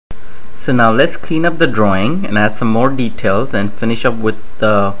So now let's clean up the drawing and add some more details and finish up with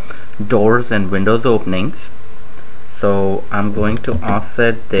the doors and windows openings. So I'm going to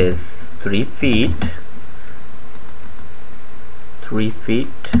offset this 3 feet, 3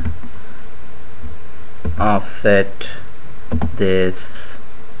 feet, offset this.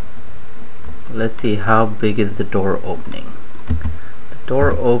 Let's see, how big is the door opening? The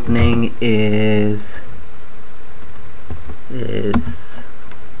door opening is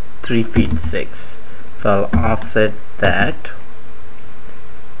 3 feet 6. So I'll offset that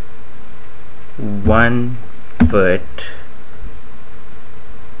 1 foot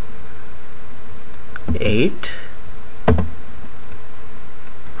 8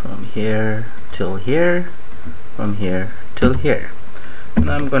 from here till here, from here till here. And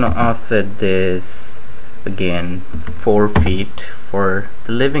I'm gonna offset this again 4 feet for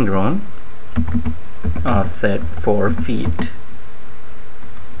the living room, offset 4 feet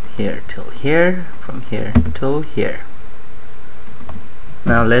here till here, from here till here.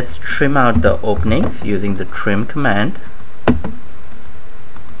 Now let's trim out the openings using the trim command.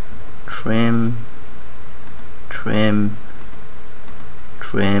 Trim, trim,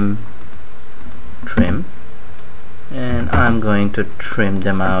 trim, trim, and I'm going to trim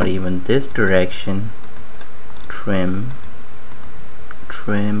them out even this direction. Trim,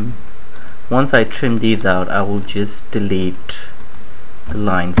 trim. Once I trim these out, I will just delete the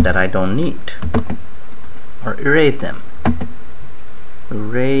lines that I don't need, or erase them.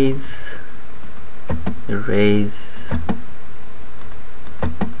 Erase, erase.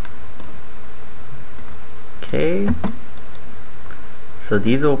 Okay, so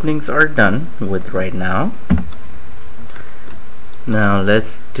these openings are done with right now. Now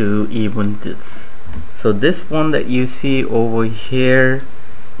let's do even this. So this one that you see over here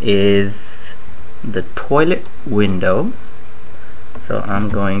is the toilet window. So I'm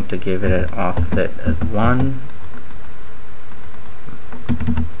going to give it an offset as 1,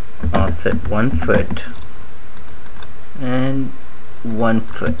 offset 1 foot and 1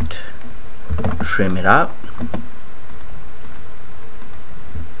 foot. Trim it up.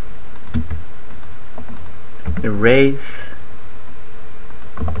 Erase,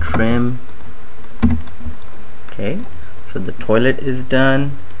 trim. Okay, so the toilet is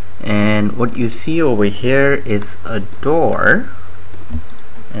done, and what you see over here is a door,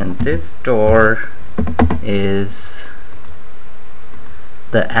 and this door is,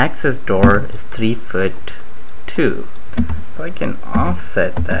 the access door is 3 foot 2. So I can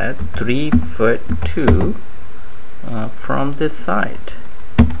offset that 3 foot 2 from this side,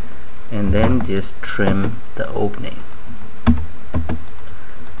 and then just trim the opening.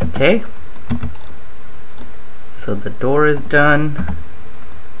 Okay, so the door is done.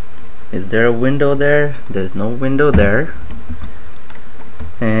 Is there a window there? There's no window there.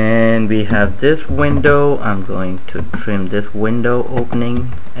 And we have this window. I'm going to trim this window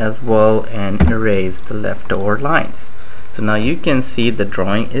opening as well and erase the leftover lines. So now you can see the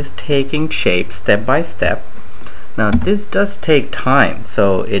drawing is taking shape step by step. Now this does take time,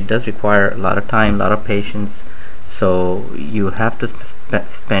 so it does require a lot of time, a lot of patience. So you have to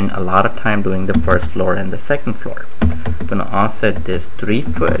spend a lot of time doing the first floor and the second floor. I'm going to offset this 3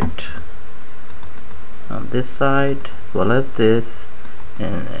 foot on this side as well as this,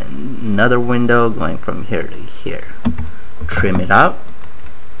 and another window going from here to here. Trim it out.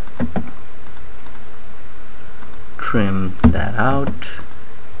 Trim that out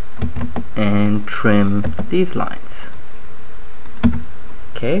and trim these lines.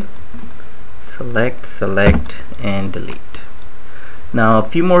 Okay, select, select, and delete. Now a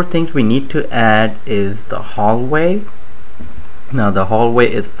few more things we need to add is the hallway. Now the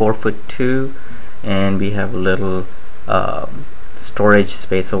hallway is 4 foot 2, and we have a little storage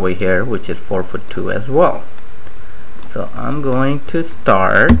space over here which is 4 foot 2 as well. So I'm going to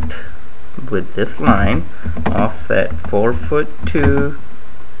start with this line, offset 4 foot 2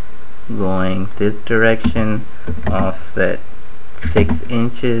 going this direction, offset 6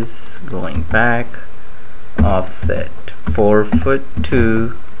 inches going back, offset 4 foot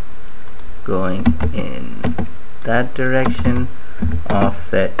 2 going in that direction,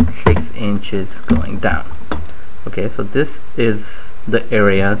 offset 6 inches going down. Okay, so this is the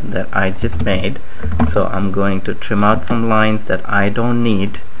area that I just made. So I'm going to trim out some lines that I don't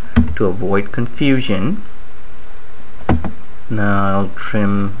need to avoid confusion. Now I'll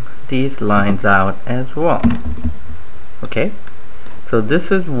trim these lines out as well. Okay, so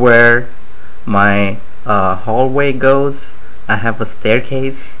this is where my hallway goes. I have a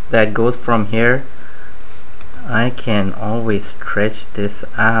staircase that goes from here. I can always stretch this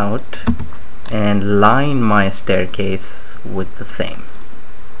out and line my staircase with the same.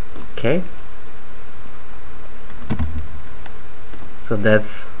 Okay, so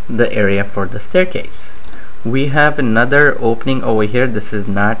that's the area for the staircase. We have another opening over here. This is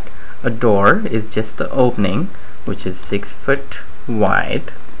not a door, it's just the opening, which is 6 foot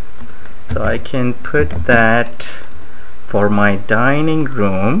wide. So I can put that for my dining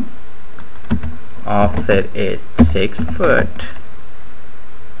room, offset it 6 foot,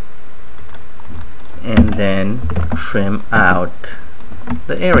 and then trim out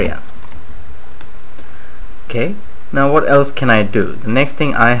the area. Okay, now what else can I do? The next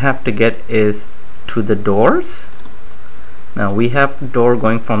thing I have to get is to the doors. Now we have the door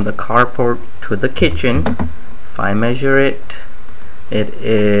going from the carport to the kitchen. If I measure it, it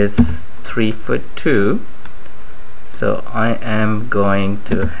is 3 foot 2. So I am going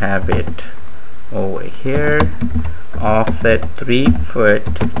to have it over here, offset 3 foot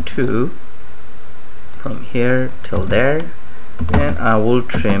 2 from here till there, and I will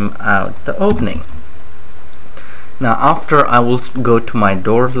trim out the opening. Now after, I will go to my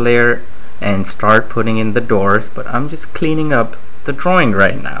doors layer and start putting in the doors, but I'm just cleaning up the drawing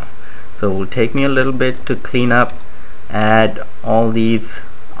right now, so it will take me a little bit to clean up, add all these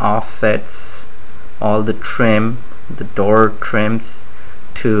offsets, all the trim, the door trims,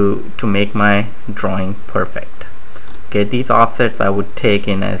 to make my drawing perfect. Okay, these offsets I would take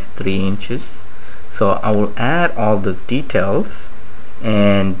in as 3 inches. So I will add all those details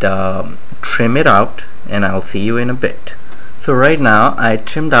and trim it out, and I'll see you in a bit. So right now I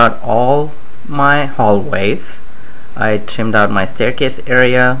trimmed out all my hallways, I trimmed out my staircase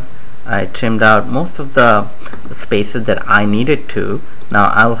area, I trimmed out most of the spaces that I needed to. Now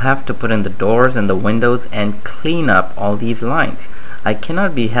I'll have to put in the doors and the windows and clean up all these lines. I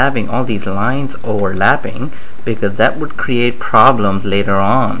cannot be having all these lines overlapping, because that would create problems later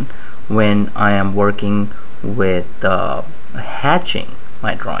on when I am working with hatching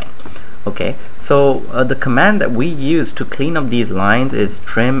my drawing. Okay, so the command that we use to clean up these lines is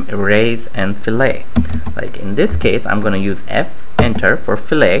trim, erase, and fillet. Like in this case, I'm going to use F enter for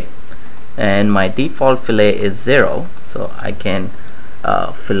fillet, and my default fillet is 0, so I can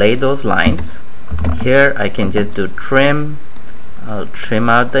fillet those lines. Here I can just do trim. I'll trim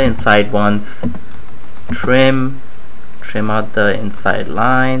out the inside ones, trim out the inside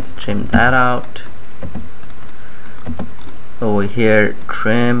lines, trim that out. Over here,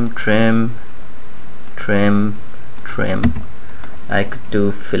 trim. I could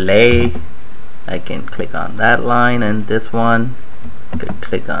do fillet. I can click on that line and this one. I could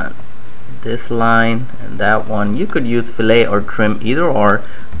click on this line and that one. You could use fillet or trim, either or,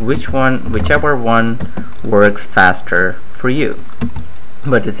 whichever one works faster for you.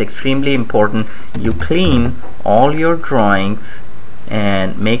 But it's extremely important you clean all your drawings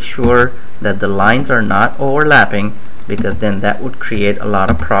and make sure that the lines are not overlapping, because then that would create a lot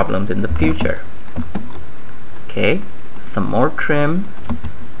of problems in the future. Okay, some more trim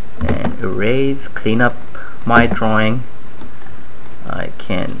and erase, clean up my drawing. I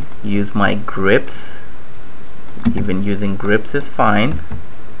can use my grips, even using grips is fine.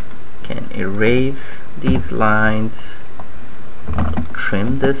 Can erase these lines. I'll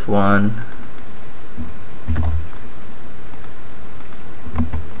trim this one,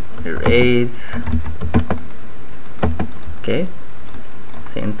 erase. Okay,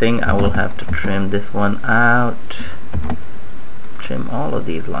 same thing, I will have to trim this one out, trim all of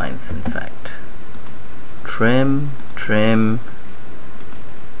these lines, in fact. Trim.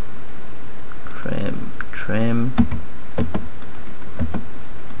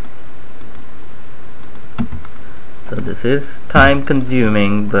 So this is time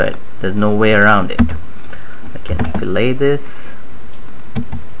consuming, but there's no way around it. I can fillet this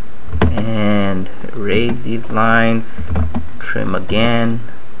and erase these lines, trim again,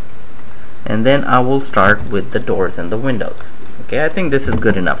 and then I will start with the doors and the windows. Okay, I think this is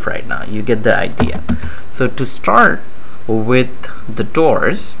good enough right now. You get the idea. So to start with the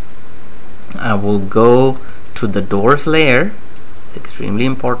doors, I will go to the doors layer. It's extremely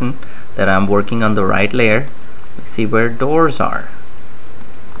important that I'm working on the right layer. Let's see where doors are.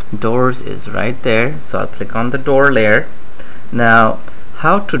 Doors is right there, so I'll click on the door layer. Now,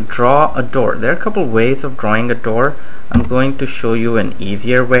 how to draw a door. There are a couple ways of drawing a door. I'm going to show you an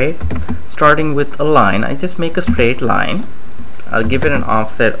easier way. Starting with a line, I just make a straight line. I'll give it an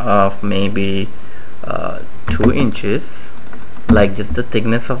offset of maybe 2 inches, like just the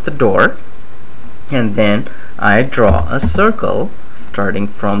thickness of the door, and then I draw a circle starting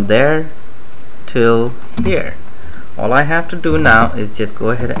from there till here. All I have to do now is just go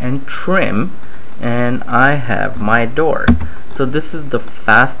ahead and trim, and I have my door. So this is the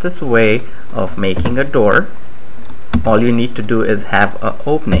fastest way of making a door. all you need to do is have an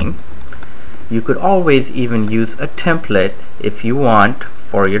opening. You could always even use a template if you want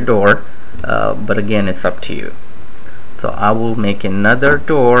for your door, but again, it's up to you. So I will make another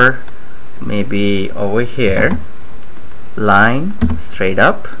door, maybe over here, line straight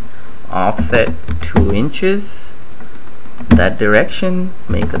up, offset 2 inches that direction,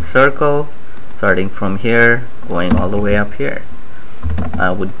 make a circle starting from here going all the way up here.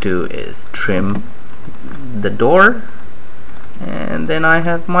 I would do is trim the door, and then I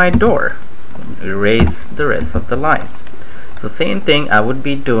have my door. Erase the rest of the lines. So same thing I would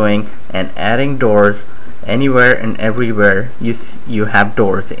be doing and adding doors anywhere and everywhere you have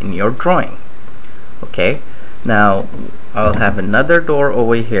doors in your drawing. Okay, now I'll have another door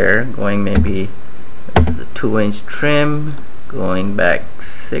over here going maybe a 2-inch trim, going back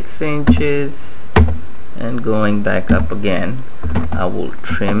 6 inches and going back up again. I will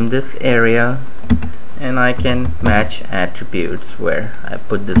trim this area, and I can match attributes where I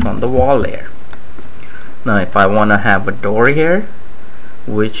put this on the wall layer. Now if I want to have a door here,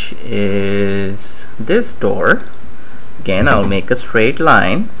 which is this door, again I'll make a straight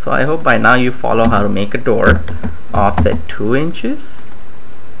line. So I hope by now you follow how to make a door. Offset 2 inches,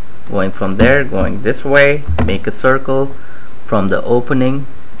 going from there, going this way, make a circle from the opening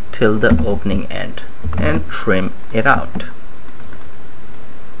till the opening end, and trim it out.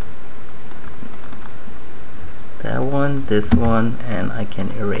 That one, this one, and I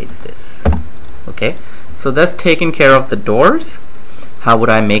can erase this. Okay, so that's taken care of the doors. How would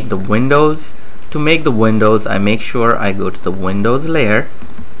I make the windows? To make the windows, I make sure I go to the windows layer.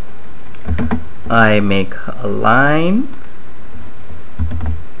 I make a line.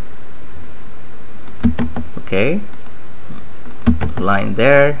 Okay, line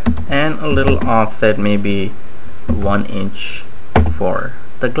there, and a little offset, maybe 1 inch for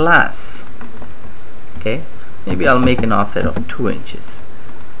the glass. Okay, maybe I'll make an offset of 2 inches.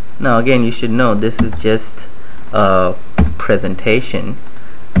 Now again, you should know this is just a presentation,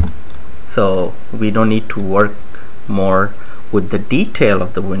 so we don't need to work more with the detail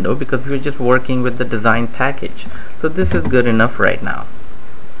of the window because we're just working with the design package. So this is good enough right now.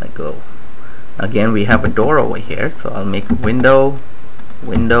 I go again, we have a door over here, so I'll make a window,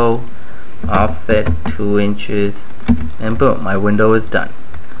 offset 2 inches, and boom, my window is done.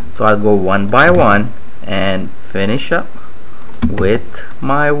 So I'll go one by one and finish up with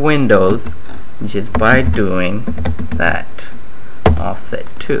my windows just by doing that offset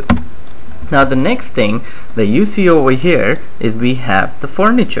 2. Now the next thing that you see over here is we have the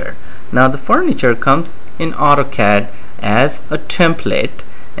furniture. Now the furniture comes in AutoCAD as a template,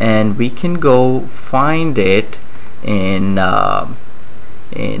 and we can go find it in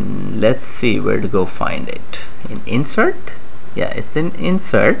let's see where to go find it. In insert, yeah, it's in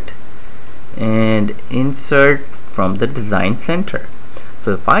insert, and insert from the design center.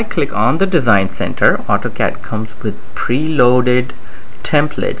 So if I click on the design center, AutoCAD comes with preloaded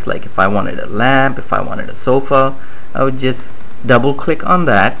templates. Like if I wanted a lamp, if I wanted a sofa, I would just double click on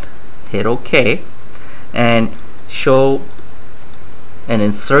that, hit OK, and show an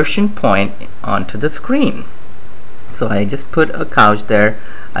insertion point onto the screen. So I just put a couch there.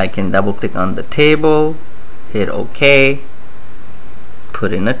 I can double click on the table, hit OK,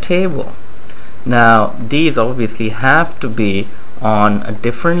 put in a table. Now these obviously have to be on a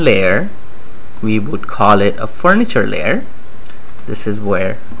different layer. We would call it a furniture layer. This is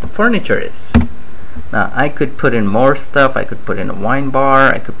where the furniture is. Now I could put in more stuff. I could put in a wine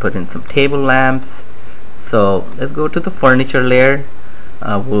bar, I could put in some table lamps. So let's go to the furniture layer.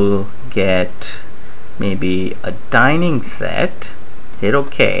 We'll get maybe a dining set, hit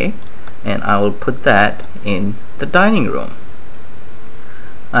OK, and I will put that in the dining room.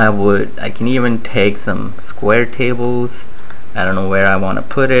 I can even take some square tables. I don't know where I want to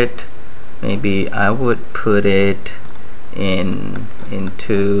put it. Maybe I would put it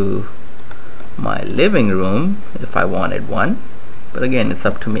into my living room if I wanted one, but again, it's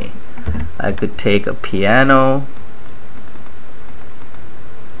up to me. I could take a piano,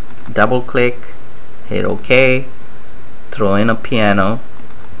 double click, hit OK, throw in a piano,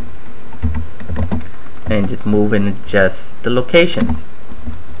 and just move and adjust the locations.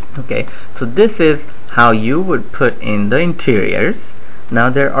 Okay, so this is how you would put in the interiors. Now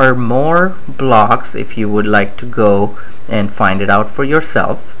there are more blocks if you would like to go and find it out for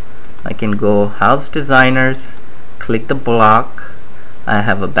yourself. I can go house designers, click the block. I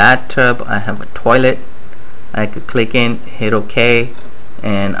have a bathtub, I have a toilet. I could click in, hit OK,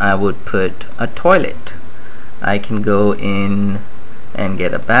 and I would put a toilet. I can go in and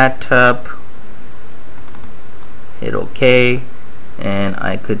get a bathtub, hit OK, and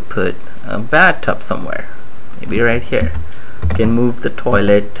I could put a bathtub somewhere. maybe right here. You can move the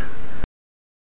toilet